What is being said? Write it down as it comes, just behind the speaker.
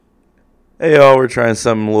Hey y'all, we're trying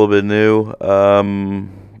something a little bit new.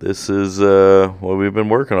 This is what we've been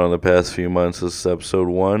working on the past few months. This is episode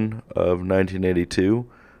 1 of 1982.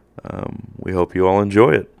 We hope you all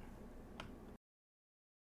enjoy it.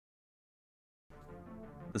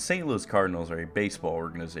 The St. Louis Cardinals are a baseball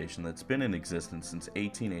organization that's been in existence since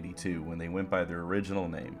 1882 when they went by their original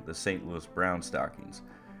name, the St. Louis Brown Stockings.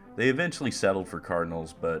 They eventually settled for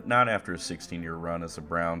Cardinals, but not after a 16-year run as the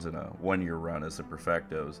Browns and a 1-year run as the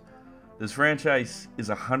Perfectos. This franchise is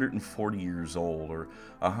 140 years old, or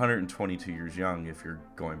 122 years young if you're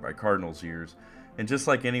going by Cardinals years, and just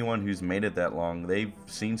like anyone who's made it that long, they've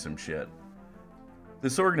seen some shit.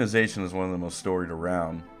 This organization is one of the most storied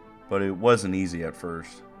around, but it wasn't easy at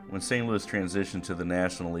first. When St. Louis transitioned to the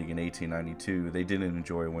National League in 1892, they didn't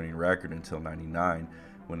enjoy a winning record until 99,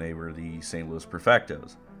 when they were the St. Louis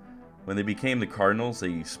Perfectos. When they became the Cardinals,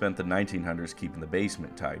 they spent the 1900s keeping the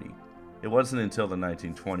basement tidy. It wasn't until the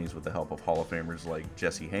 1920s, with the help of Hall of Famers like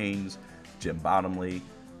Jesse Haynes, Jim Bottomley,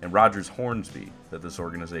 and Rogers Hornsby, that this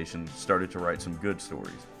organization started to write some good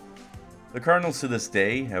stories. The Cardinals to this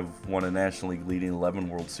day have won a National League leading 11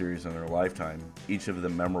 World Series in their lifetime, each of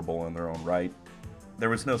them memorable in their own right.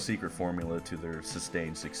 There was no secret formula to their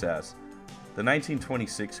sustained success. The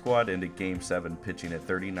 1926 squad ended Game 7 pitching at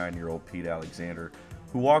 39-year-old Pete Alexander,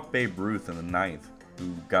 who walked Babe Ruth in the ninth,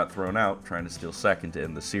 who got thrown out trying to steal second to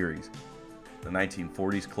end the series. The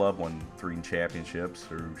 1940s club won 3 championships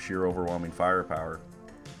through sheer overwhelming firepower.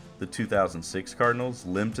 The 2006 Cardinals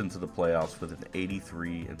limped into the playoffs with an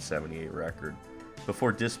 83-78 record,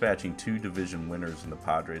 before dispatching 2 division winners in the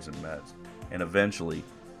Padres and Mets, and eventually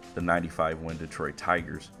the 95-win Detroit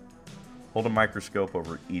Tigers. Hold a microscope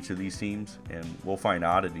over each of these teams, and we'll find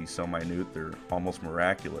oddities so minute they're almost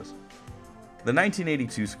miraculous. The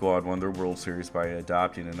 1982 squad won their World Series by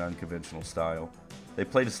adopting an unconventional style. They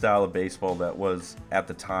played a style of baseball that was, at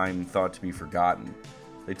the time, thought to be forgotten.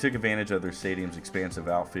 They took advantage of their stadium's expansive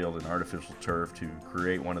outfield and artificial turf to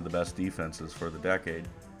create one of the best defenses for the decade.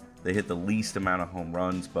 They hit the least amount of home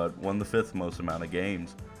runs, but won the 5th most amount of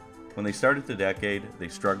games. When they started the decade, they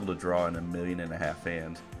struggled to draw in 1.5 million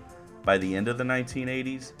fans. By the end of the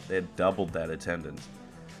 1980s, they had doubled that attendance.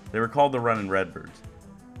 They were called the Runnin' Redbirds,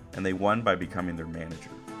 and they won by becoming their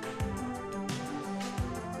manager.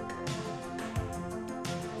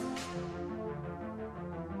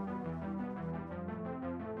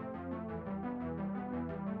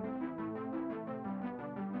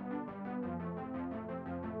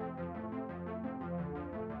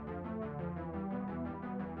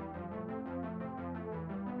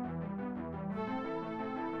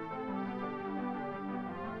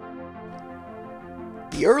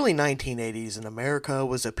 The early 1980s in America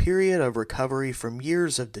was a period of recovery from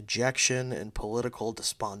years of dejection and political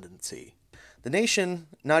despondency. The nation,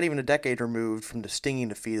 not even a decade removed from the stinging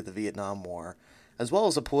defeat of the Vietnam War, as well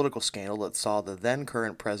as a political scandal that saw the then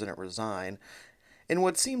current president resign in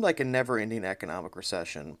what seemed like a never-ending economic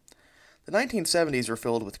recession. The 1970s were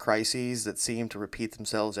filled with crises that seemed to repeat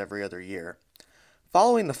themselves every other year.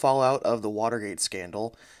 Following the fallout of the Watergate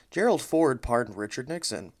scandal, Gerald Ford pardoned Richard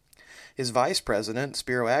Nixon. His vice president,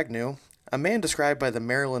 Spiro Agnew, a man described by the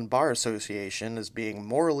Maryland Bar Association as being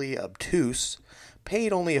morally obtuse,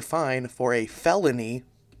 paid only a fine for a felony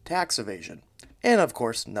tax evasion, and of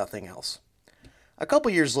course nothing else. A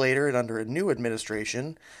couple years later, and under a new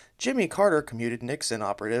administration, Jimmy Carter commuted Nixon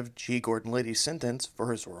operative G. Gordon Liddy's sentence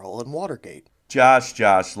for his role in Watergate.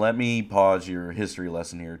 Josh, let me pause your history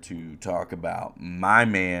lesson here to talk about my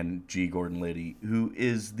man, G. Gordon Liddy, who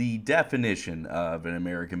is the definition of an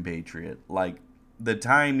American patriot. Like, the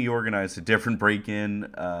time he organized a different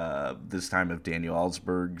break-in, this time of Daniel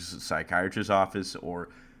Ellsberg's psychiatrist's office, or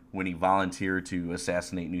when he volunteered to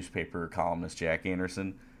assassinate newspaper columnist Jack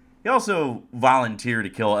Anderson. He also volunteered to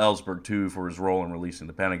kill Ellsberg, too, for his role in releasing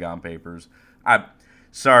the Pentagon Papers. I'm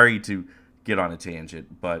sorry to get on a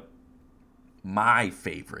tangent, but my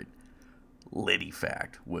favorite Liddy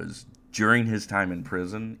fact was during his time in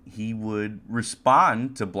prison, he would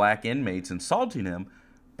respond to black inmates insulting him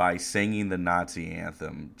by singing the Nazi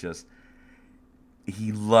anthem.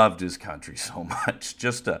 He loved his country so much.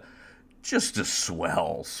 Just a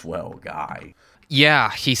swell guy.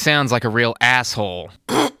 Yeah, he sounds like a real asshole.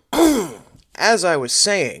 As I was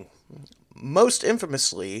saying, most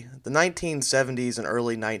infamously, the 1970s and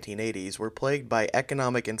early 1980s were plagued by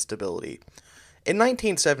economic instability. In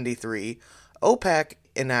 1973, OPEC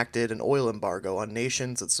enacted an oil embargo on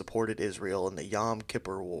nations that supported Israel in the Yom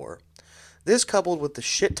Kippur War. This, coupled with the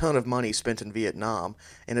shit ton of money spent in Vietnam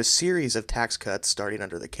and a series of tax cuts starting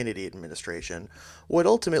under the Kennedy administration, would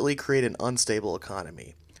ultimately create an unstable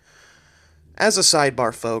economy. As a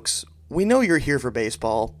sidebar, folks, We know you're here for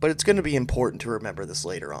baseball, but it's going to be important to remember this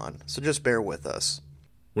later on, so just bear with us.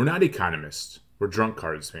 We're not economists, we're drunk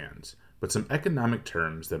cards fans, but some economic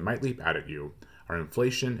terms that might leap out at you are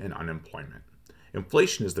inflation and unemployment.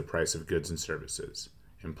 Inflation is the price of goods and services.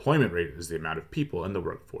 Employment rate is the amount of people in the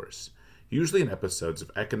workforce. Usually in episodes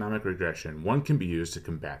of economic regression, one can be used to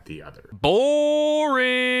combat the other.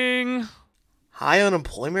 Boring! High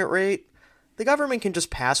unemployment rate? The government can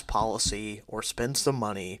just pass policy, or spend some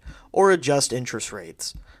money, or adjust interest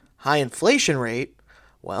rates. High inflation rate?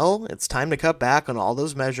 Well, it's time to cut back on all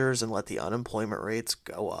those measures and let the unemployment rates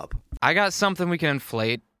go up. I got something we can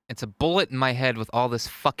inflate. It's a bullet in my head with all this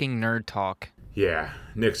fucking nerd talk. Yeah,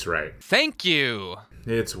 Nick's right. Thank you!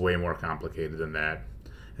 It's way more complicated than that.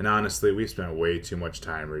 And honestly, we've spent way too much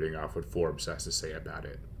time reading off what Forbes has to say about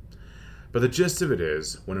it. But the gist of it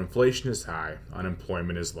is, when inflation is high,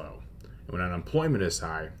 unemployment is low. And when unemployment is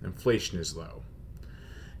high, inflation is low.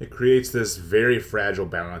 It creates this very fragile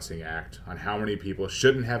balancing act on how many people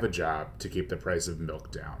shouldn't have a job to keep the price of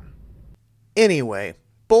milk down. Anyway,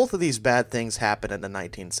 both of these bad things happened in the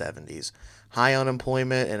 1970s. High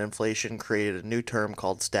unemployment and inflation created a new term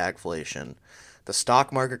called stagflation. The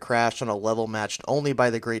stock market crashed on a level matched only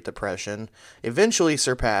by the Great Depression, eventually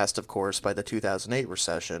surpassed, of course, by the 2008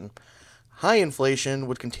 recession. High inflation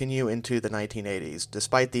would continue into the 1980s,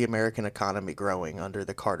 despite the American economy growing under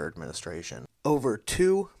the Carter administration. Over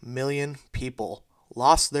 2 million people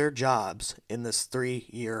lost their jobs in this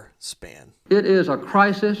 3-year span. It is a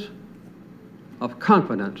crisis of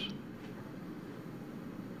confidence.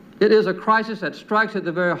 It is a crisis that strikes at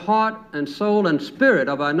the very heart and soul and spirit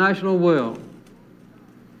of our national will.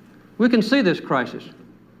 We can see this crisis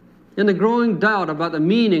in the growing doubt about the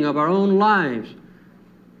meaning of our own lives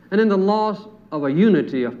and in the loss of a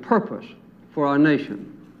unity of purpose for our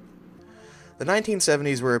nation. The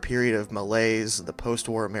 1970s were a period of malaise. The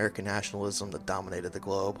post-war American nationalism that dominated the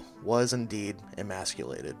globe was indeed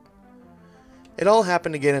emasculated. It all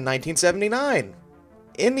happened again in 1979.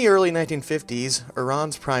 In the early 1950s,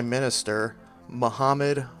 Iran's Prime Minister,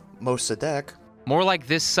 Mohammad Mossadegh, More like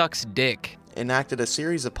this sucks dick. enacted a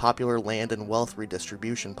series of popular land and wealth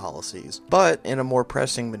redistribution policies. But in a more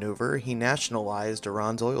pressing maneuver, he nationalized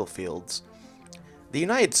Iran's oil fields. The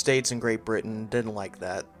United States and Great Britain didn't like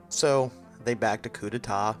that, so they backed a coup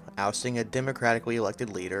d'etat, ousting a democratically elected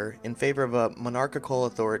leader in favor of a monarchical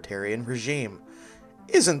authoritarian regime.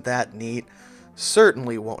 Isn't that neat?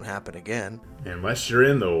 Certainly won't happen again. Unless you're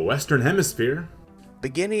in the Western Hemisphere.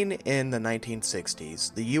 Beginning in the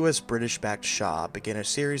 1960s, the U.S. British-backed Shah began a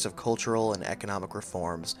series of cultural and economic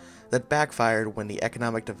reforms that backfired when the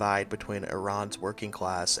economic divide between Iran's working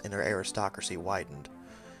class and their aristocracy widened.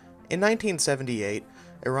 In 1978,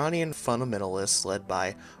 Iranian fundamentalists led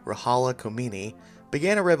by Ruhollah Khomeini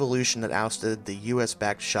began a revolution that ousted the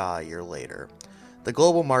U.S.-backed Shah a year later. The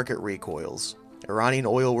global market recoils. Iranian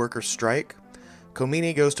oil workers strike.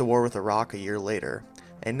 Khomeini goes to war with Iraq a year later.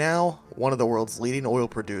 And now, one of the world's leading oil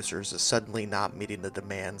producers is suddenly not meeting the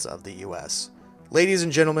demands of the U.S. Ladies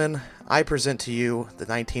and gentlemen, I present to you the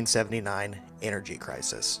 1979 energy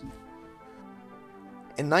crisis.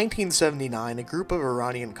 In 1979, a group of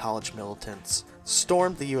Iranian college militants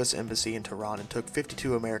stormed the U.S. Embassy in Tehran and took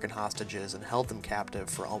 52 American hostages and held them captive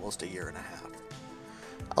for almost a year and a half.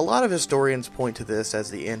 A lot of historians point to this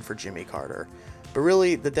as the end for Jimmy Carter, but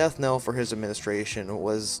really, the death knell for his administration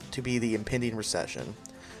was to be the impending recession,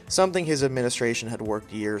 something his administration had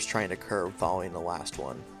worked years trying to curb following the last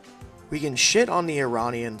one. We can shit on the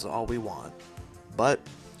Iranians all we want, but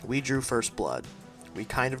we drew first blood. We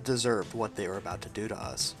kind of deserved what they were about to do to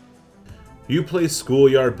us. You play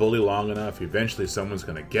schoolyard bully long enough, eventually someone's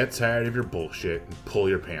gonna get tired of your bullshit and pull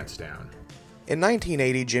your pants down. In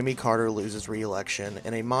 1980, Jimmy Carter loses re-election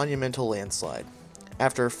in a monumental landslide.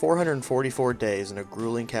 After 444 days in a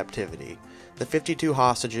grueling captivity, the 52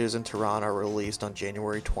 hostages in Tehran are released on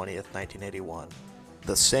January 20th, 1981,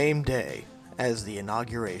 the same day as the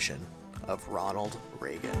inauguration of Ronald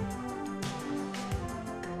Reagan.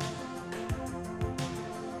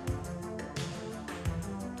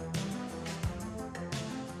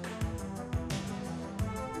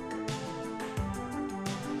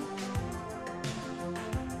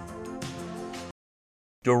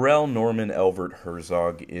 Dorrell Norman Elbert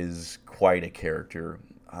Herzog is quite a character.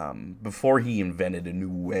 Before he invented a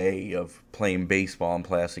new way of playing baseball on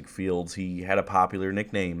plastic fields, he had a popular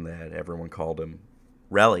nickname that everyone called him,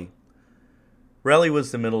 Relly. Relly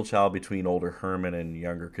was the middle child between older Herman and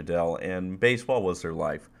younger Cadell, and baseball was their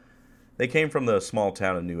life. They came from the small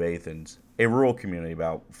town of New Athens, a rural community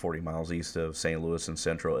about 40 miles east of St. Louis in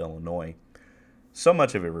central Illinois. So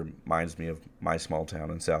much of it reminds me of my small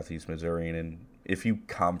town in southeast Missouri, and in if you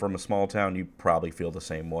come from a small town, you probably feel the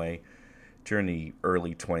same way. During the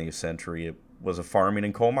early 20th century, it was a farming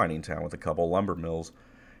and coal mining town with a couple lumber mills.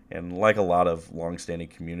 And like a lot of long-standing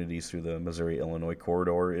communities through the Missouri-Illinois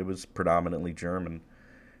corridor, it was predominantly German.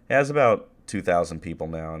 It has about 2,000 people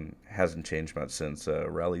now and hasn't changed much since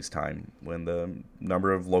Raleig's time, when the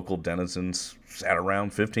number of local denizens sat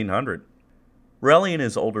around 1,500. Raleigh and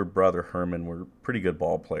his older brother Herman were pretty good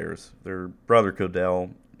ball players. Their brother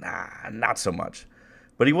Codell, not so much.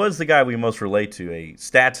 But he was the guy we most relate to, a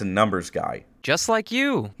stats and numbers guy. Just like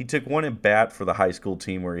you. He took one at bat for the high school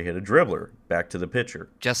team where he hit a dribbler back to the pitcher.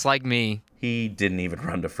 Just like me. He didn't even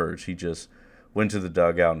run to first. He just went to the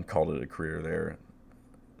dugout and called it a career there.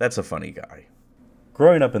 That's a funny guy.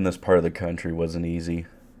 Growing up in this part of the country wasn't easy.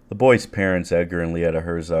 The boys' parents, Edgar and Leetta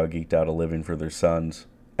Herzog, eked out a living for their sons.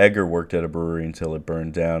 Edgar worked at a brewery until it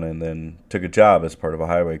burned down and then took a job as part of a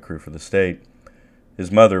highway crew for the state.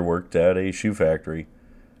 His mother worked at a shoe factory.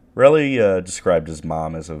 Raleigh described his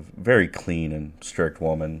mom as a very clean and strict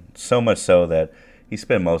woman, so much so that he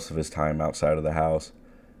spent most of his time outside of the house.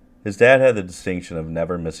 His dad had the distinction of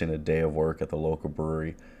never missing a day of work at the local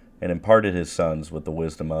brewery and imparted his sons with the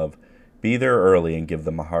wisdom of, be there early and give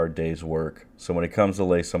them a hard day's work, so when it comes to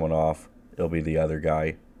lay someone off, it'll be the other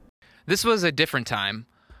guy. This was a different time.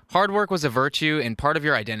 Hard work was a virtue and part of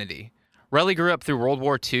your identity. Raleigh grew up through World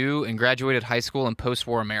War II and graduated high school in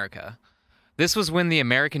post-war America. This was when the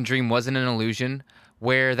American dream wasn't an illusion,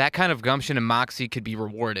 where that kind of gumption and moxie could be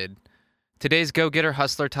rewarded. Today's go-getter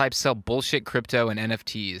hustler types sell bullshit crypto and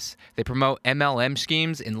NFTs. They promote MLM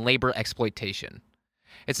schemes and labor exploitation.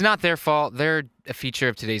 It's not their fault. They're a feature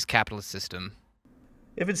of today's capitalist system.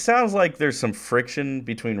 If it sounds like there's some friction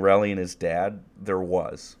between Raleigh and his dad, there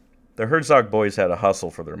was. The Herzog boys had a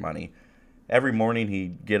hustle for their money. Every morning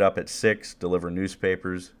he'd get up at 6, deliver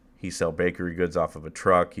newspapers. He'd sell bakery goods off of a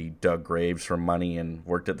truck. He dug graves for money and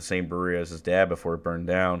worked at the same brewery as his dad before it burned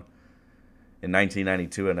down. In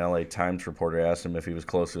 1992, an LA Times reporter asked him if he was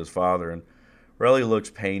close to his father, and Raleigh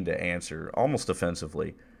looks pained to answer, almost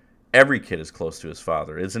offensively, "Every kid is close to his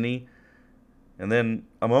father, isn't he?" And then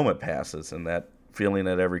a moment passes, and that feeling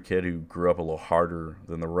that every kid who grew up a little harder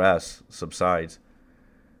than the rest subsides.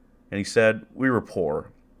 And he said, "We were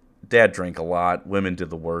poor. Dad drank a lot. Women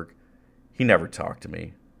did the work. He never talked to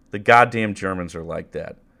me. The goddamn Germans are like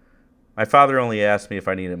that. My father only asked me if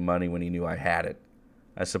I needed money when he knew I had it.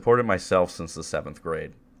 I supported myself since the 7th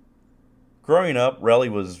grade." Growing up, Raleigh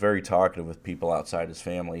was very talkative with people outside his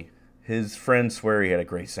family. His friends swear he had a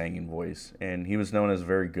great singing voice, and he was known as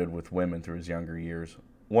very good with women through his younger years.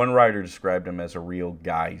 One writer described him as a real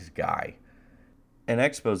guy's guy. An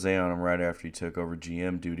expose on him right after he took over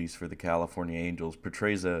GM duties for the California Angels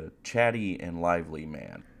portrays a chatty and lively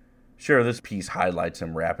man. Sure, this piece highlights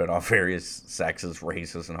him rapping off various sexist,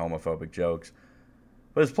 racist, and homophobic jokes,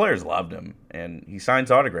 but his players loved him, and he signs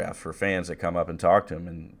autographs for fans that come up and talk to him,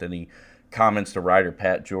 and then he comments to writer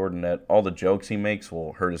Pat Jordan that all the jokes he makes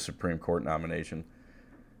will hurt his Supreme Court nomination.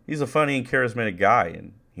 He's a funny and charismatic guy,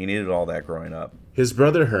 and he needed all that growing up. His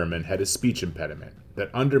brother Herman had a speech impediment that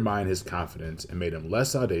undermined his confidence and made him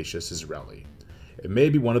less audacious as Raleigh. It may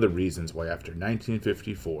be one of the reasons why after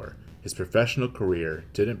 1954, his professional career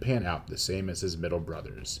didn't pan out the same as his middle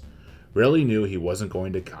brother's. Raleigh knew he wasn't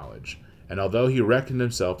going to college, and although he reckoned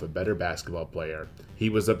himself a better basketball player, he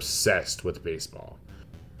was obsessed with baseball.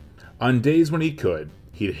 On days when he could,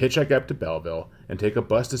 he'd hitchhike up to Belleville and take a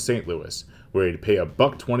bus to St. Louis, where he'd pay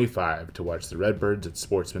 $1.25 to watch the Redbirds at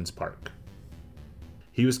Sportsman's Park.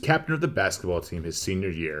 He was captain of the basketball team his senior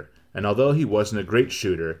year, and although he wasn't a great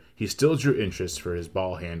shooter, he still drew interest for his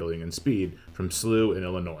ball handling and speed from SLU in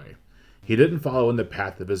Illinois. He didn't follow in the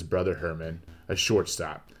path of his brother Herman, a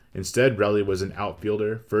shortstop. Instead, Raleigh was an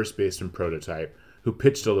outfielder, first baseman prototype, who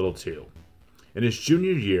pitched a little too. In his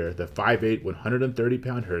junior year, the 5'8",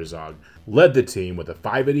 130-pound Herzog led the team with a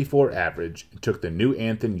 .584 average and took the New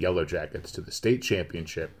Anthem Yellow Jackets to the state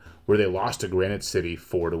championship, where they lost to Granite City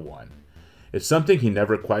 4-1. It's something he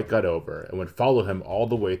never quite got over and would follow him all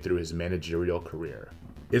the way through his managerial career.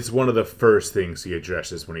 It's one of the first things he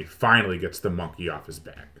addresses when he finally gets the monkey off his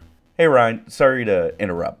back. Hey Ryan, sorry to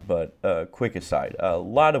interrupt, but quick aside. A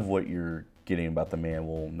lot of what you're getting about the man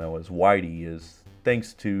we'll know as Whitey is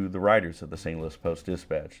thanks to the writers of the St. Louis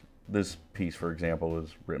Post-Dispatch. This piece, for example,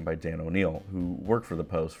 was written by Dan O'Neill, who worked for the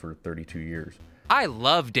Post for 32 years. I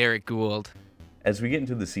love Derek Gould. As we get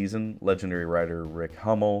into the season, legendary writer Rick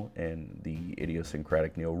Hummel and the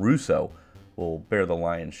idiosyncratic Neil Russo will bear the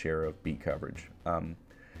lion's share of beat coverage.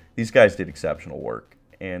 These guys did exceptional work,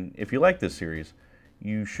 and if you like this series,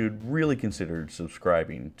 you should really consider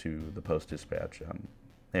subscribing to the Post-Dispatch.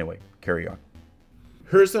 Anyway, carry on.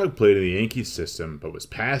 Herzog played in the Yankees system but was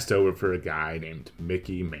passed over for a guy named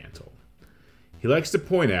Mickey Mantle. He likes to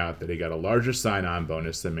point out that he got a larger sign-on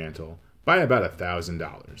bonus than Mantle by about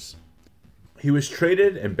 $1,000. He was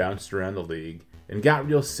traded and bounced around the league and got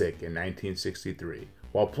real sick in 1963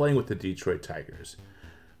 while playing with the Detroit Tigers,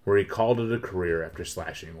 where he called it a career after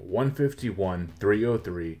slashing 151,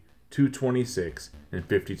 303, 226, in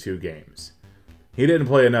 52 games. He didn't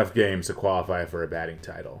play enough games to qualify for a batting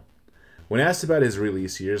title. When asked about his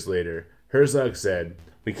release years later, Herzog said,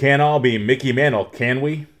 "We can't all be Mickey Mantle, can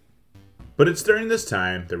we?" But it's during this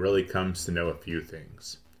time that Relly comes to know a few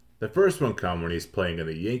things. The first one comes when he's playing in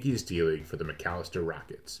the Yankees D-League for the McAllister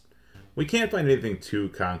Rockets. We can't find anything too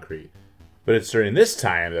concrete, but it's during this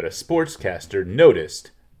time that a sportscaster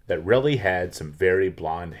noticed that Relly had some very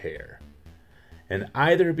blonde hair. And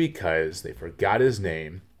either because they forgot his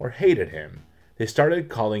name or hated him, they started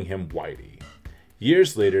calling him Whitey.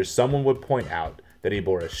 Years later, someone would point out that he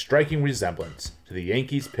bore a striking resemblance to the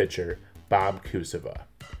Yankees pitcher Bob Kuseva,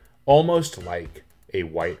 almost like a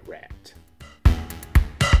white rat.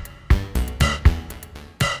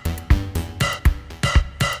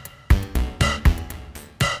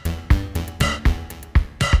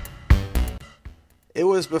 It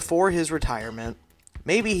was before his retirement.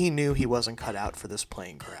 Maybe he knew he wasn't cut out for this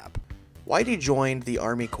playing crap. Whitey joined the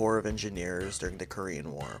Army Corps of Engineers during the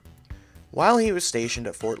Korean War. While he was stationed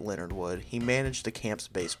at Fort Leonard Wood, he managed the camp's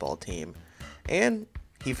baseball team, and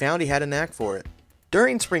he found he had a knack for it.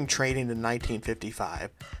 During spring training in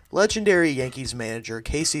 1955, legendary Yankees manager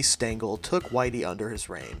Casey Stengel took Whitey under his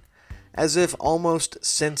reign, as if almost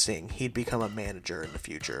sensing he'd become a manager in the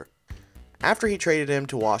future. After he traded him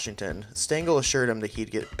to Washington, Stengel assured him that he'd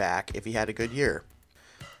get back if he had a good year.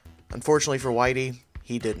 Unfortunately for Whitey,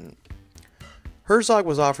 he didn't. Herzog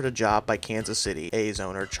was offered a job by Kansas City A's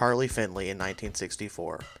owner Charlie Finley in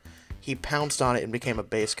 1964. He pounced on it and became a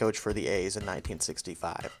base coach for the A's in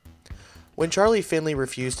 1965. When Charlie Finley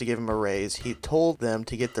refused to give him a raise, he told them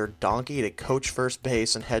to get their donkey to coach first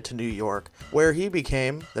base and head to New York, where he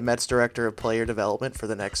became the Mets director of player development for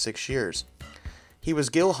the next 6 years. He was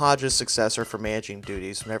Gil Hodges' successor for managing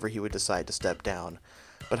duties whenever he would decide to step down,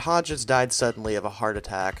 but Hodges died suddenly of a heart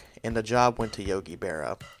attack, and the job went to Yogi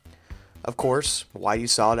Berra. Of course, Whitey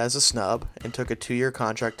saw it as a snub and took a 2-year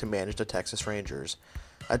contract to manage the Texas Rangers,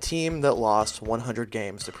 a team that lost 100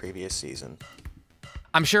 games the previous season.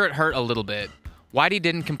 I'm sure it hurt a little bit. Whitey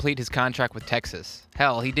didn't complete his contract with Texas.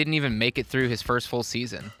 Hell, he didn't even make it through his first full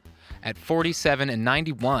season. At 47 and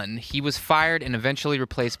 91, he was fired and eventually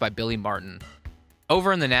replaced by Billy Martin.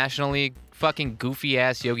 Over in the National League, fucking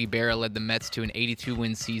goofy-ass Yogi Berra led the Mets to an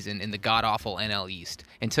 82-win season in the god-awful NL East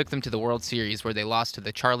and took them to the World Series, where they lost to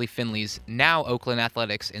the Charlie Finleys, now Oakland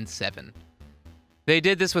Athletics, in 7. They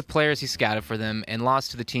did this with players he scouted for them and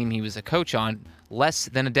lost to the team he was a coach on less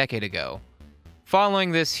than a decade ago.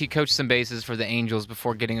 Following this, he coached some bases for the Angels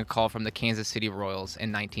before getting a call from the Kansas City Royals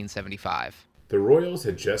in 1975. The Royals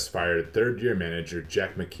had just fired third-year manager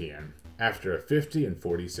Jack McKeon after a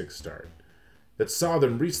 50-46 start that saw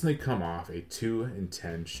them recently come off a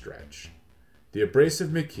 2-10 stretch. The abrasive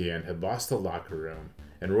McKeon had lost the locker room,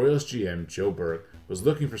 and Royals GM Joe Burke was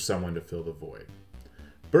looking for someone to fill the void.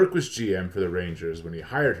 Burke was GM for the Rangers when he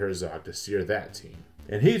hired Herzog to steer that team,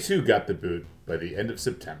 and he too got the boot by the end of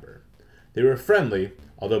September. They were friendly,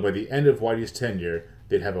 although by the end of Whitey's tenure,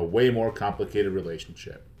 they'd have a way more complicated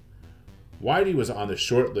relationship. Whitey was on the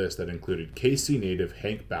short list that included KC native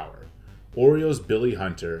Hank Bauer, Orioles Billy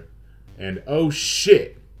Hunter, and oh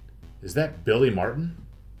shit, is that Billy Martin?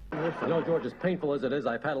 You know, George, as painful as it is,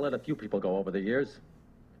 I've had to let a few people go over the years.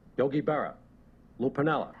 Yogi Berra, Lou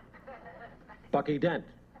Piniella, Bucky Dent,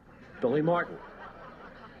 Billy Martin,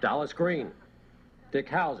 Dallas Green, Dick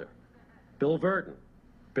Hauser, Bill Verdon,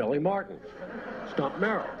 Billy Martin, Stump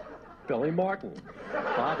Merrill, Billy Martin,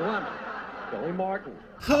 Bob Lemon, Billy Martin.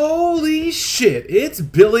 Holy shit, it's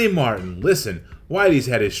Billy Martin. Listen, Whitey's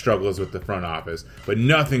had his struggles with the front office, but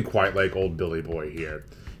nothing quite like old Billy Boy here.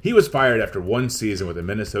 He was fired after one season with the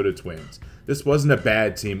Minnesota Twins. This wasn't a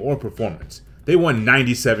bad team or performance. They won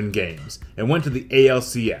 97 games and went to the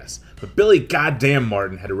ALCS, but Billy goddamn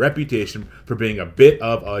Martin had a reputation for being a bit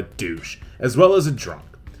of a douche, as well as a drunk.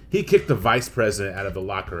 He kicked the vice president out of the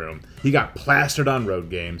locker room, he got plastered on road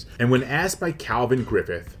games, and when asked by Calvin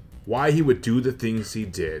Griffith why he would do the things he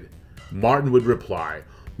did, Martin would reply,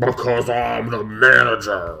 "Because I'm the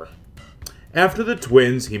manager." After the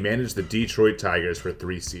Twins, he managed the Detroit Tigers for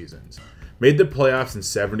 3 seasons, made the playoffs in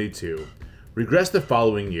 72, regressed the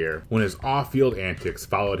following year when his off-field antics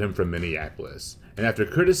followed him from Minneapolis, and after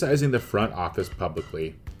criticizing the front office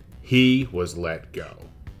publicly, he was let go.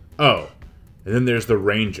 Oh, and then there's the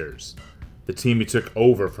Rangers. the team he took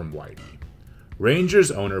over from Whitey.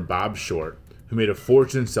 Rangers owner Bob Short, who made a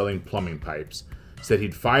fortune selling plumbing pipes, said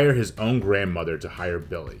he'd fire his own grandmother to hire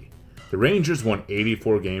Billy. The Rangers won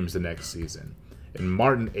 84 games the next season, and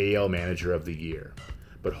Martin AL Manager of the Year.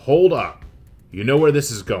 But hold up, you know where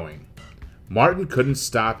this is going. Martin couldn't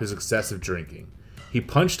stop his excessive drinking. He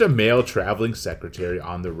punched a male traveling secretary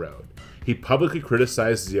on the road. He publicly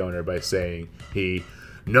criticized the owner by saying he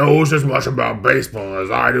knows as much about baseball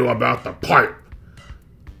as I do about the pipe.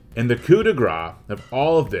 And the coup de grace of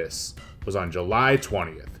all of this was on July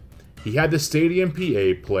 20th. He had the stadium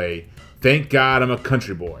PA play Thank God I'm a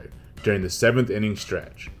Country Boy during the 7th inning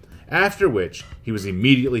stretch, after which he was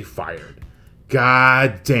immediately fired.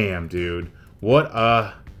 God damn, dude. What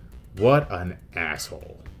an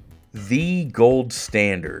asshole. The gold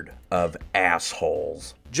standard of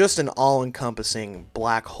assholes. Just an all-encompassing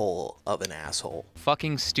black hole of an asshole.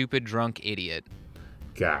 Fucking stupid drunk idiot.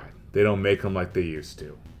 God, they don't make them like they used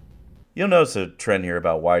to. You'll notice a trend here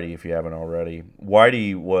about Whitey if you haven't already.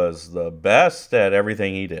 Whitey was the best at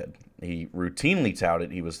everything he did. He routinely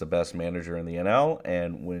touted he was the best manager in the NL,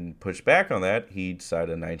 and when pushed back on that, he cited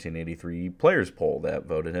a 1983 players poll that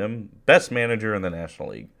voted him best manager in the National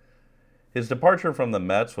League. His departure from the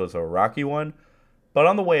Mets was a rocky one, but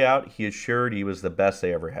on the way out, he assured he was the best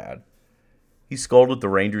they ever had. He scolded the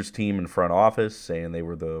Rangers team in front office, saying they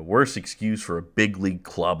were the worst excuse for a big league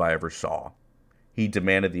club I ever saw. He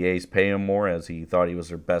demanded the A's pay him more as he thought he was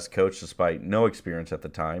their best coach despite no experience at the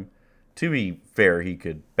time. To be fair, he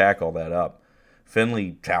could back all that up.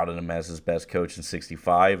 Finley touted him as his best coach in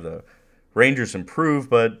 '65. The Rangers improved,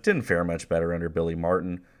 but didn't fare much better under Billy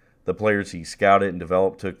Martin. The players he scouted and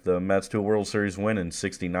developed took the Mets to a World Series win in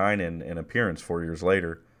 '69 and an appearance 4 years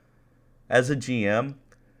later. As a GM,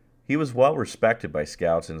 he was well respected by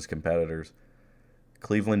scouts and his competitors.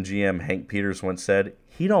 Cleveland GM Hank Peters once said,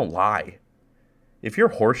 "He don't lie. If you're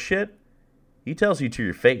horse shit, he tells you to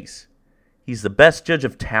your face. He's the best judge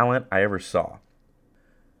of talent I ever saw."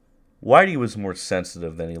 Whitey was more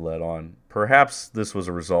sensitive than he let on. Perhaps this was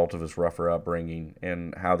a result of his rougher upbringing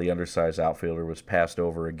and how the undersized outfielder was passed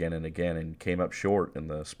over again and again and came up short in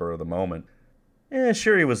the spur of the moment.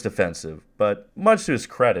 Sure, he was defensive, but much to his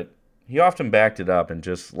credit, he often backed it up, and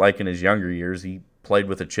just like in his younger years, he played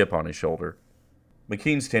with a chip on his shoulder.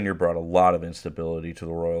 McKean's tenure brought a lot of instability to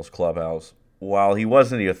the Royals clubhouse. While he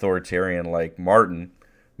wasn't the authoritarian like Martin,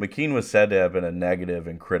 McKean was said to have been a negative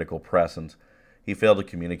and critical presence. He failed to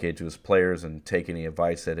communicate to his players and take any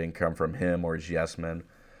advice that didn't come from him or his yes men.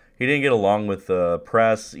 He didn't get along with the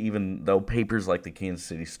press, even though papers like the Kansas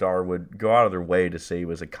City Star would go out of their way to say he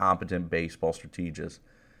was a competent baseball strategist.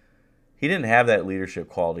 He didn't have that leadership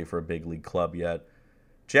quality for a big league club yet.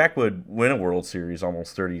 Jack would win a World Series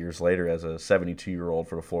almost 30 years later as a 72-year-old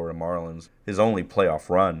for the Florida Marlins, his only playoff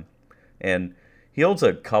run. And he holds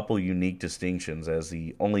a couple unique distinctions as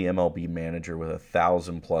the only MLB manager with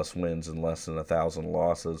 1,000-plus wins and less than 1,000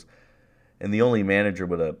 losses, and the only manager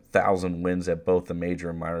with 1,000 wins at both the major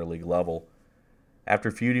and minor league level.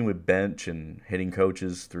 After feuding with bench and hitting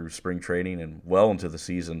coaches through spring training and well into the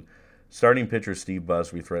season, starting pitcher Steve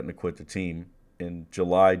Busby threatened to quit the team. In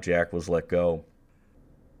July, Jack was let go.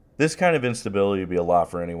 This kind of instability would be a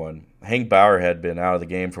lot for anyone. Hank Bauer had been out of the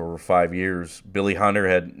game for over 5 years. Billy Hunter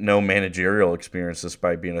had no managerial experience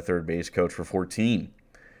despite being a third base coach for 14.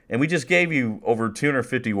 And we just gave you over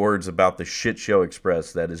 250 words about the shit show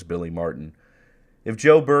express that is Billy Martin. If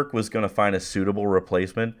Joe Burke was going to find a suitable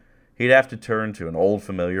replacement, he'd have to turn to an old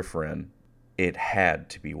familiar friend. It had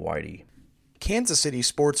to be Whitey. Kansas City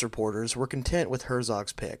sports reporters were content with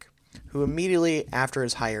Herzog's pick, who immediately after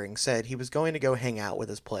his hiring said he was going to go hang out with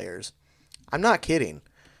his players. I'm not kidding.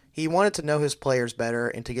 He wanted to know his players better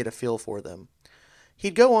and to get a feel for them.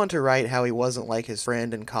 He'd go on to write how he wasn't like his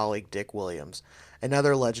friend and colleague Dick Williams,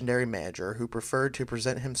 another legendary manager who preferred to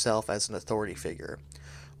present himself as an authority figure.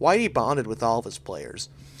 Whitey bonded with all of his players,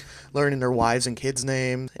 learning their wives' and kids'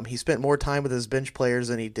 names, and he spent more time with his bench players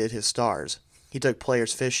than he did his stars. He took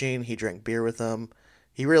players fishing, he drank beer with them.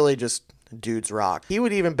 He really just dudes rock. He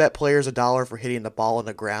would even bet players $1 for hitting the ball in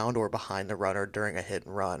the ground or behind the runner during a hit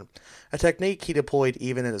and run, a technique he deployed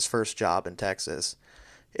even in his first job in Texas.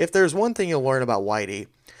 If there's one thing you'll learn about Whitey,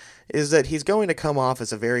 is that he's going to come off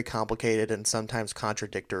as a very complicated and sometimes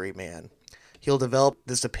contradictory man. He'll develop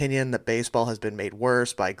this opinion that baseball has been made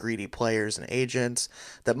worse by greedy players and agents,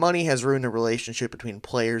 that money has ruined the relationship between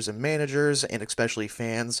players and managers, and especially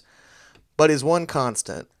fans. But his one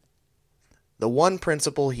constant, the one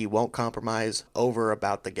principle he won't compromise over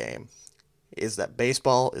about the game, is that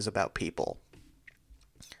baseball is about people.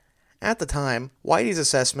 At the time, Whitey's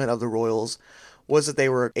assessment of the Royals was that they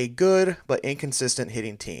were a good but inconsistent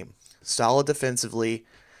hitting team. solid defensively,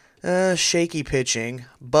 shaky pitching,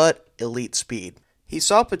 but elite speed. He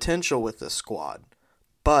saw potential with this squad,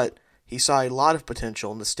 but he saw a lot of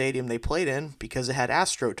potential in the stadium they played in because it had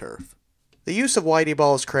AstroTurf. The use of Whitey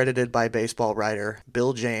Ball is credited by baseball writer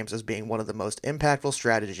Bill James as being one of the most impactful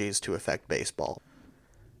strategies to affect baseball.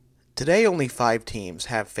 Today, only 5 teams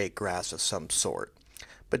have fake grass of some sort,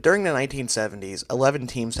 but during the 1970s, 11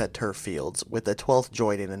 teams had turf fields, with the 12th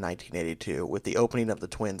joining in 1982 with the opening of the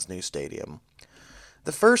Twins' new stadium.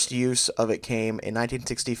 The first use of it came in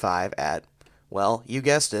 1965 at, well, you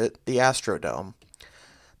guessed it, the Astrodome.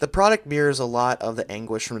 The product mirrors a lot of the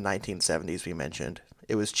anguish from the 1970s we mentioned.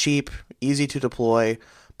 It was cheap, easy to deploy,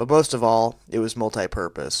 but most of all, it was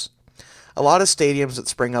multi-purpose. A lot of stadiums that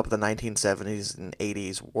sprang up in the 1970s and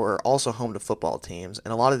 80s were also home to football teams,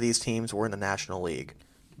 and a lot of these teams were in the National League.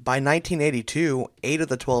 By 1982, 8 of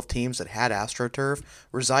the 12 teams that had AstroTurf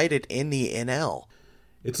resided in the NL.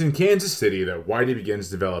 It's in Kansas City that Whitey begins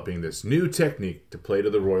developing this new technique to play to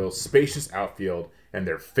the Royals' spacious outfield and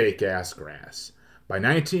their fake-ass grass. By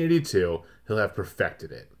 1982, he'll have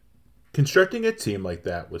perfected it. Constructing a team like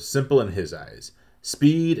that was simple in his eyes.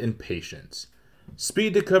 Speed and patience.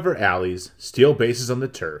 Speed to cover alleys, steal bases on the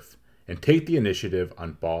turf, and take the initiative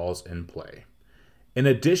on balls in play. In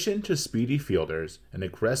addition to speedy fielders and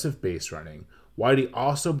aggressive base running, Whitey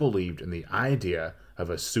also believed in the idea of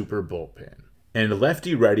a super bullpen. And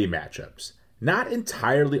lefty-righty matchups, not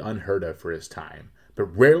entirely unheard of for his time,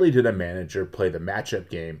 but rarely did a manager play the matchup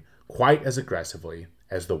game quite as aggressively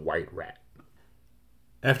as the White Rat.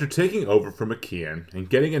 After taking over from McKeon and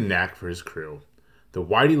getting a knack for his crew, the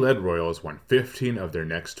Whitey-led Royals won 15 of their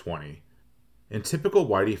next 20. In typical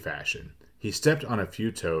Whitey fashion, he stepped on a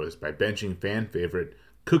few toes by benching fan favorite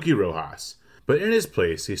Cookie Rojas, but in his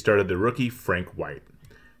place he started the rookie Frank White,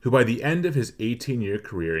 who by the end of his 18-year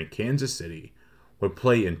career in Kansas City would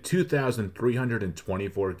play in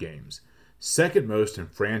 2,324 games, second most in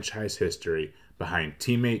franchise history behind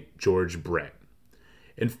teammate George Brett.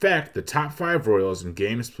 In fact, the top 5 Royals in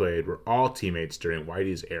games played were all teammates during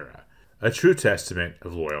Whitey's era, a true testament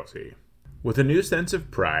of loyalty. With a new sense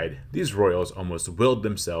of pride, these Royals almost willed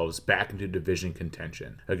themselves back into division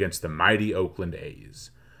contention against the mighty Oakland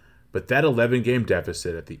A's. But that 11-game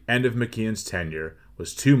deficit at the end of McKeon's tenure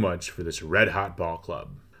was too much for this red-hot ball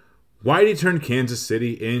club. Whitey turned Kansas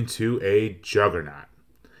City into a juggernaut.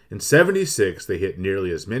 In '76, they hit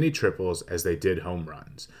nearly as many triples as they did home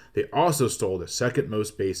runs. They also stole the second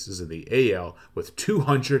most bases in the AL with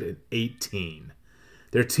 218.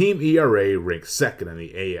 Their team ERA ranked second in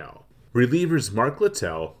the AL. Relievers Mark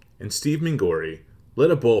Littell and Steve Mingori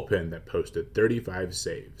led a bullpen that posted 35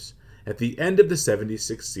 saves. At the end of the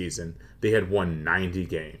 '76 season, they had won 90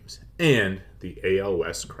 games and the AL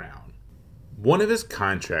West crown. One of his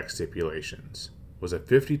contract stipulations was a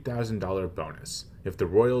 $50,000 bonus if the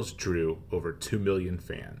Royals drew over 2 million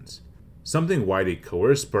fans, something Whitey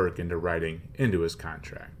coerced Burke into writing into his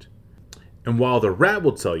contract. And while the Rat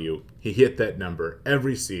will tell you he hit that number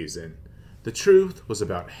every season, the truth was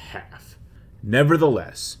about half.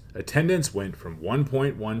 Nevertheless, attendance went from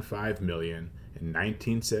 1.15 million in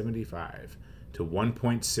 1975 to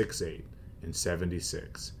 1.68 in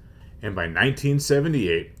 '76. And by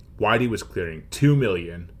 1978, Whitey was clearing 2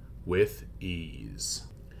 million with ease.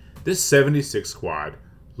 This '76 squad,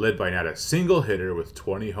 led by not a single hitter with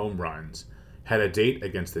 20 home runs, had a date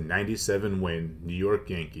against the '97-win New York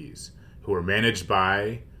Yankees, who were managed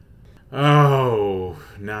by... Oh,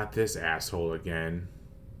 not this asshole again.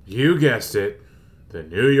 You guessed it. The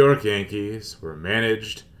New York Yankees were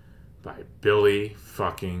managed by Billy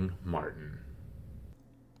fucking Martin.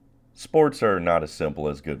 Sports are not as simple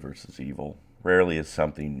as good versus evil. Rarely is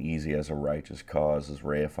something easy as a righteous cause as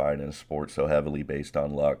reified in a sport so heavily based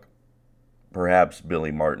on luck. Perhaps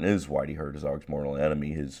Billy Martin is Whitey Herzog's mortal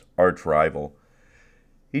enemy, his arch rival.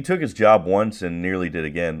 He took his job once and nearly did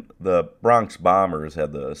again. The Bronx Bombers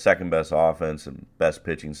had the second best offense and best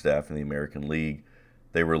pitching staff in the American League.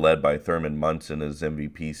 They were led by Thurman Munson as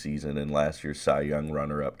MVP season and last year's Cy Young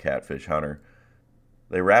runner-up Catfish Hunter.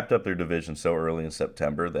 They wrapped up their division so early in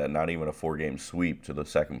September that not even a 4-game sweep to the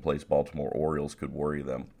second-place Baltimore Orioles could worry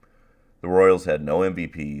them. The Royals had no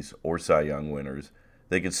MVPs or Cy Young winners.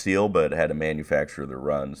 They could steal but had to manufacture their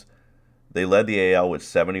runs. They led the AL with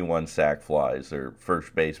 71 sac flies, their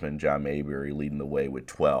first baseman John Mayberry leading the way with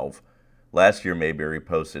 12. Last year, Mayberry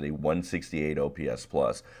posted a 168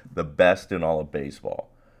 OPS+, the best in all of baseball.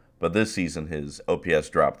 But this season, his OPS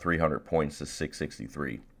dropped 300 points to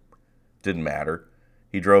 663. Didn't matter.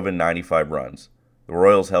 He drove in 95 runs. The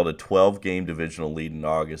Royals held a 12-game divisional lead in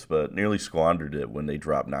August, but nearly squandered it when they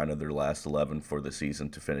dropped 9 of their last 11 for the season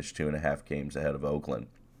to finish 2.5 games ahead of Oakland.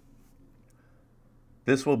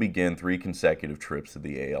 This will begin 3 consecutive trips to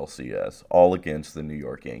the ALCS, all against the New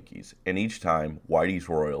York Yankees, and each time, Whitey's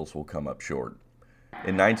Royals will come up short.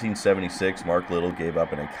 In 1976, Mark Little gave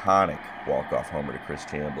up an iconic walk-off homer to Chris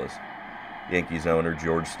Chambliss. Yankees owner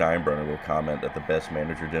George Steinbrenner will comment that the best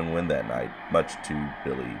manager didn't win that night, much to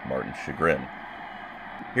Billy Martin's chagrin.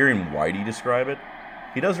 Hearing Whitey describe it,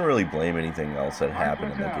 he doesn't really blame anything else that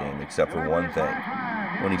happened in the game except for one thing,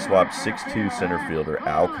 when he swapped 6'2" center fielder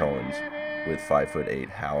Al Cohens with 5'8"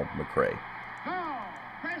 Hal McRae.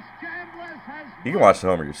 You can watch the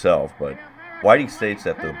homer yourself, but Whitey states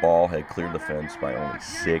that the ball had cleared the fence by only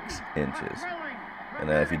 6 inches, and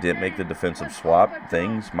that if he didn't make the defensive swap,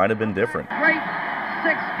 things might have been different. Great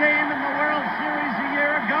 6th game in the World Series a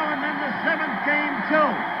year ago, and then the 7th game too.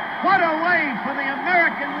 What a way for the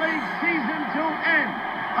American League season to end.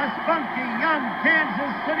 A spunky, young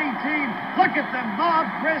Kansas City team. Look at them mob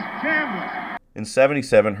Chris Chambliss. In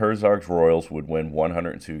 77, Herzog's Royals would win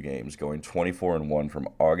 102 games, going 24-1 from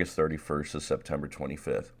August 31st to September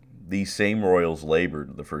 25th. These same Royals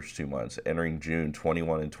labored the first 2 months, entering June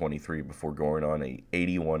 21-23 before going on a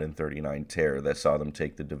 81-39 tear that saw them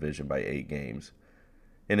take the division by 8 games.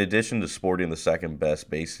 In addition to sporting the second-best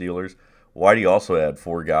base stealers, Whitey also had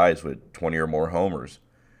 4 guys with 20 or more homers.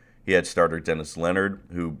 He had starter Dennis Leonard,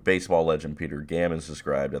 who baseball legend Peter Gammons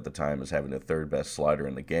described at the time as having the 3rd-best slider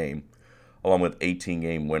in the game, along with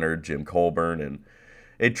 18-game winner Jim Colburn, and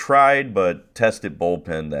a tried but tested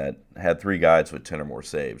bullpen that had 3 guys with 10 or more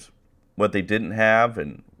saves. What they didn't have,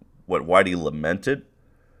 and what Whitey lamented,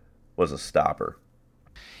 was a stopper.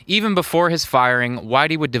 Even before his firing,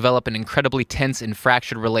 Whitey would develop an incredibly tense and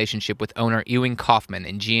fractured relationship with owner Ewing Kauffman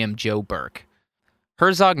and GM Joe Burke.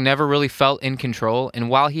 Herzog never really felt in control, and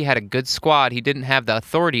while he had a good squad, he didn't have the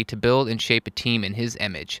authority to build and shape a team in his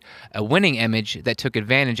image, a winning image that took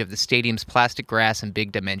advantage of the stadium's plastic grass and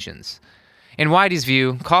big dimensions. In Whitey's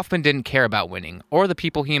view, Kauffman didn't care about winning, or the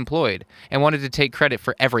people he employed, and wanted to take credit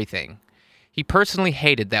for everything. He personally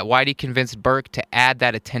hated that Whitey convinced Burke to add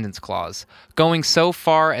that attendance clause, going so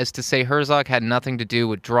far as to say Herzog had nothing to do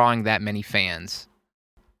with drawing that many fans.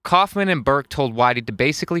 Kauffman and Burke told Whitey to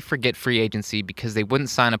basically forget free agency because they wouldn't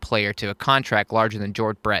sign a player to a contract larger than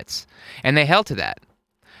George Brett's, and they held to that.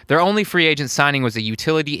 Their only free agent signing was a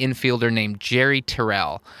utility infielder named Jerry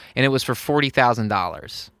Terrell, and it was for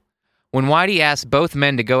 $40,000. When Whitey asked both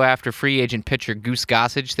men to go after free agent pitcher Goose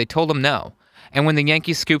Gossage, they told him no. And when the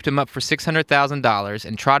Yankees scooped him up for $600,000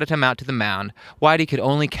 and trotted him out to the mound, Whitey could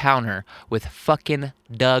only counter with fucking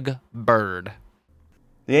Doug Bird.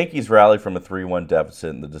 The Yankees rallied from a 3-1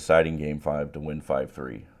 deficit in the deciding Game 5 to win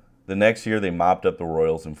 5-3. The next year, they mopped up the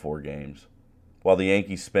Royals in 4 games. While the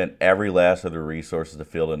Yankees spent every last of their resources to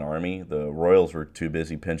field an army, the Royals were too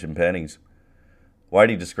busy pinching pennies.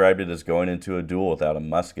 Whitey described it as going into a duel without a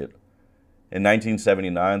musket. In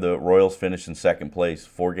 1979, the Royals finished in 2nd place,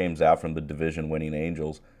 4 games out from the division-winning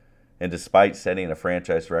Angels, and despite setting a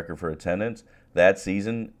franchise record for attendance, that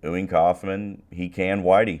season, Ewing Kauffman, he canned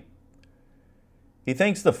Whitey. He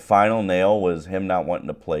thinks the final nail was him not wanting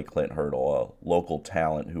to play Clint Hurdle, a local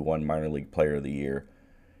talent who won Minor League Player of the Year.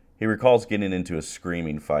 He recalls getting into a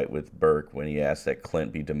screaming fight with Burke when he asked that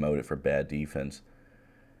Clint be demoted for bad defense.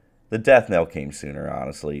 The death knell came sooner,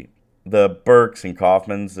 honestly. The Burkes and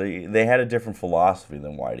Kauffmans, they had a different philosophy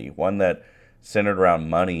than Whitey, one that centered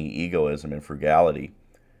around money, egoism, and frugality.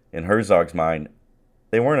 In Herzog's mind,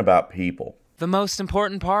 they weren't about people. The most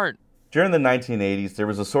important part. During the 1980s, there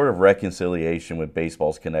was a sort of reconciliation with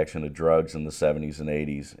baseball's connection to drugs in the 70s and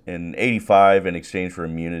 80s. In 85, in exchange for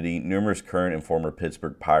immunity, numerous current and former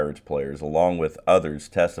Pittsburgh Pirates players, along with others,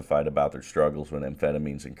 testified about their struggles with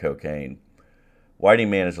amphetamines and cocaine. Whitey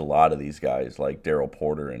managed a lot of these guys, like Darrell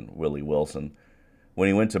Porter and Willie Wilson. When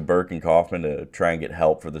he went to Burke and Kauffman to try and get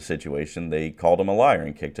help for the situation, they called him a liar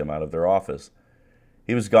and kicked him out of their office.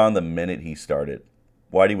 He was gone the minute he started.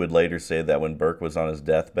 Whitey would later say that when Burke was on his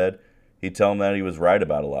deathbed, he'd tell him that he was right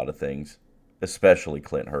about a lot of things, especially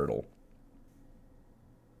Clint Hurdle.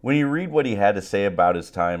 When you read what he had to say about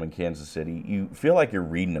his time in Kansas City, you feel like you're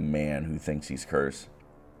reading a man who thinks he's cursed.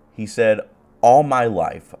 He said, "All my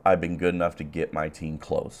life, I've been good enough to get my team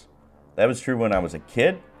close. That was true when I was a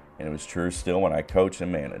kid, and it was true still when I coached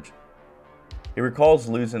and managed." He recalls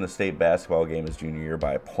losing a state basketball game his junior year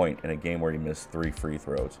by a point in a game where he missed 3 free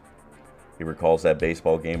throws. He recalls that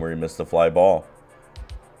baseball game where he missed the fly ball.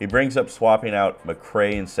 He brings up swapping out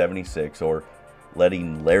McRae in 76 or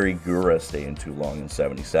letting Larry Gura stay in too long in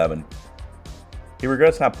 77. He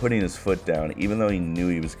regrets not putting his foot down even though he knew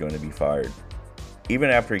he was going to be fired. Even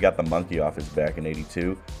after he got the monkey off his back in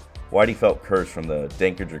 82, Whitey felt cursed from the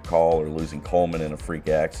Denkinger call or losing Coleman in a freak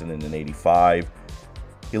accident in 85.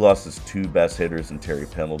 He lost his two best hitters in Terry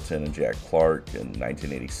Pendleton and Jack Clark in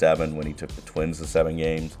 1987 when he took the Twins to 7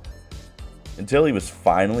 games. Until he was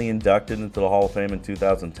finally inducted into the Hall of Fame in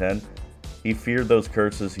 2010, he feared those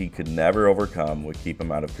curses he could never overcome would keep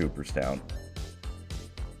him out of Cooperstown.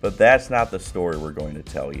 But that's not the story we're going to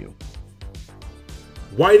tell you.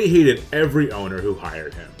 Whitey hated every owner who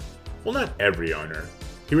hired him. Well, not every owner.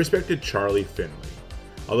 He respected Charlie Finley,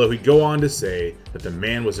 although he'd go on to say that the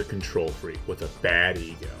man was a control freak with a bad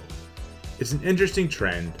ego. It's an interesting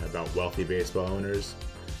trend about wealthy baseball owners.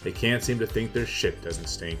 They can't seem to think their shit doesn't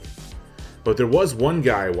stink. But there was one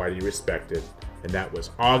guy Whitey respected, and that was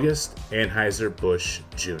August Anheuser-Busch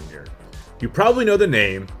Jr. You probably know the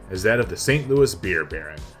name as that of the St. Louis beer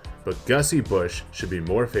baron, but Gussie Busch should be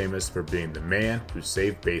more famous for being the man who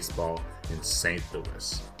saved baseball in St.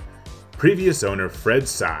 Louis. Previous owner Fred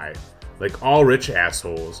Sy, like all rich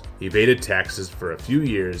assholes, evaded taxes for a few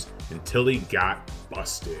years until he got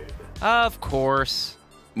busted. Of course.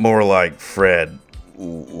 More like Fred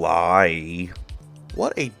Lie.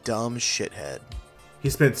 What a dumb shithead. He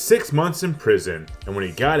spent 6 months in prison, and when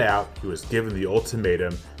he got out, he was given the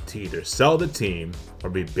ultimatum to either sell the team or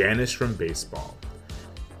be banished from baseball.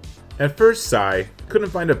 At first, Sy couldn't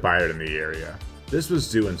find a buyer in the area. This was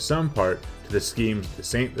due in some part to the schemes of the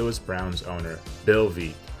St. Louis Browns owner, Bill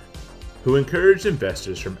Veeck, who encouraged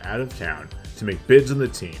investors from out of town to make bids on the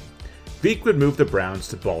team. Veeck would move the Browns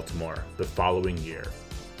to Baltimore the following year.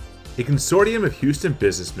 A consortium of Houston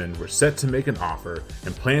businessmen were set to make an offer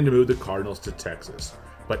and planned to move the Cardinals to Texas.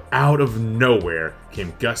 But out of nowhere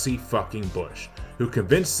came Gussie fucking Busch, who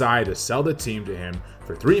convinced Sy to sell the team to him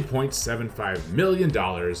for $3.75 million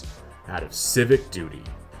out of civic duty.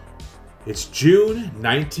 It's June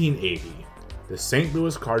 1980. The St.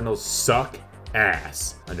 Louis Cardinals suck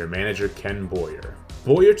ass under manager Ken Boyer.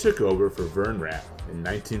 Boyer took over for Vern Rapp in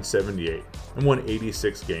 1978 and won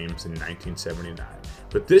 86 games in 1979.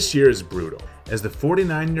 But this year is brutal, as the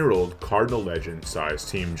 49-year-old Cardinal legend saw his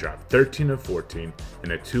team drop 13 of 14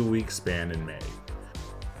 in a 2-week span in May.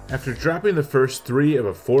 After dropping the first 3 of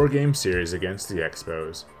a 4-game series against the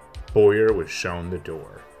Expos, Boyer was shown the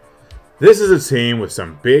door. This is a team with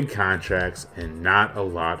some big contracts and not a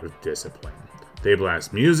lot of discipline. They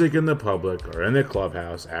blast music in the public or in the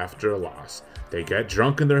clubhouse after a loss. They get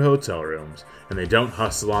drunk in their hotel rooms, and they don't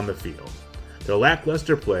hustle on the field. Their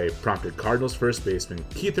lackluster play prompted Cardinals first baseman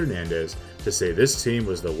Keith Hernandez to say this team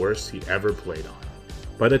was the worst he ever played on.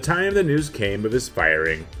 By the time the news came of his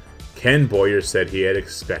firing, Ken Boyer said he had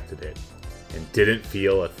expected it and didn't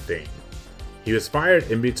feel a thing. He was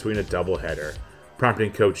fired in between a doubleheader,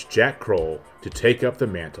 prompting coach Jack Kroll to take up the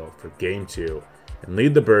mantle for Game 2 and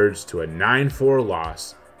lead the Birds to a 9-4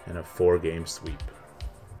 loss and a 4-game sweep.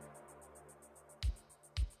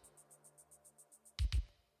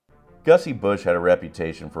 Gussie Busch had a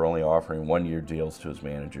reputation for only offering 1-year deals to his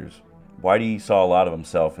managers. Whitey saw a lot of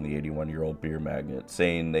himself in the 81-year-old beer magnate,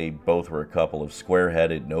 saying they both were a couple of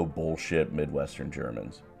square-headed, no-bullshit Midwestern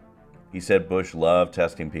Germans. He said Busch loved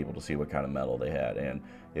testing people to see what kind of mettle they had, and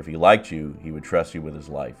if he liked you, he would trust you with his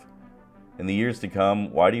life. In the years to come,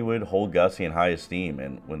 Whitey would hold Gussie in high esteem,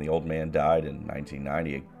 and when the old man died in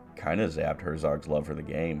 1990, it kind of zapped Herzog's love for the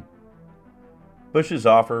game. Busch's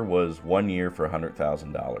offer was 1 year for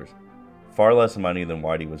 $100,000. Far less money than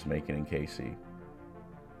Whitey was making in KC.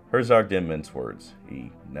 Herzog didn't mince words. He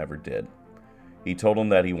never did. He told him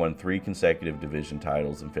that he won 3 consecutive division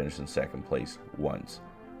titles and finished in second place once.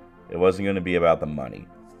 It wasn't going to be about the money,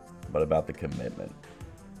 but about the commitment.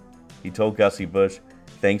 He told Gussie Busch,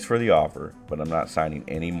 "Thanks for the offer, but I'm not signing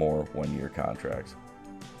any more 1-year contracts."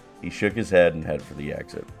 He shook his head and headed for the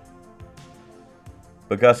exit.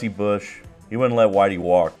 But Gussie Busch, he wouldn't let Whitey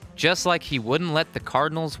walk. Just like he wouldn't let the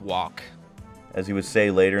Cardinals walk. As he would say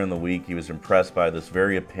later in the week, he was impressed by this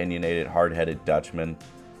very opinionated, hard-headed Dutchman,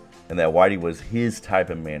 and that Whitey was his type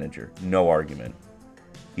of manager, no argument.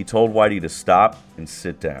 He told Whitey to stop and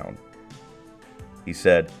sit down. He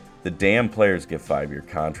said, "The damn players get 5-year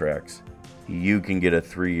contracts. You can get a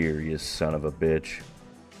 3-year, you son of a bitch."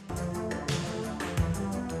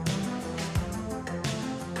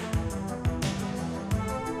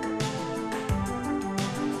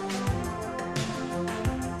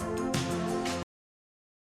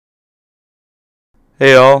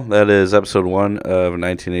 Hey all, that is episode 1 of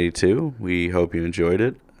 1982. We hope you enjoyed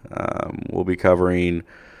it. We'll be covering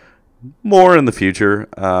more in the future.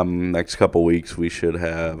 Next couple weeks we should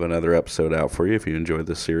have another episode out for you if you enjoyed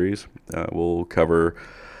this series. We'll cover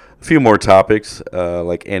a few more topics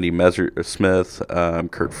like Andy Messersmith,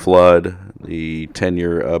 Curt Flood, the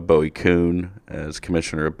tenure of Bowie Kuhn as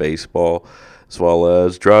commissioner of baseball, as well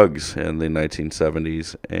as drugs in the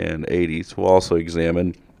 1970s and 80s. We'll also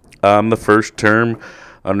examine the first term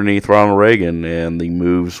underneath Ronald Reagan and the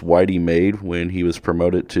moves Whitey made when he was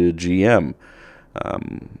promoted to GM,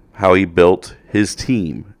 how he built his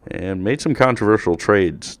team and made some controversial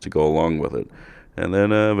trades to go along with it. And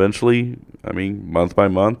then eventually, month by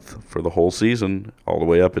month for the whole season, all the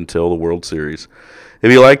way up until the World Series.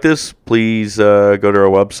 If you like this, please go to our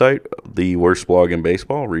website, The Worst Blog in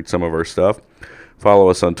Baseball, read some of our stuff. Follow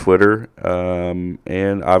us on Twitter,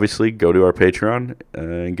 and obviously go to our Patreon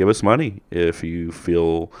and give us money if you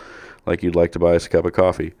feel like you'd like to buy us a cup of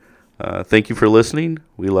coffee. Thank you for listening.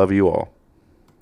 We love you all.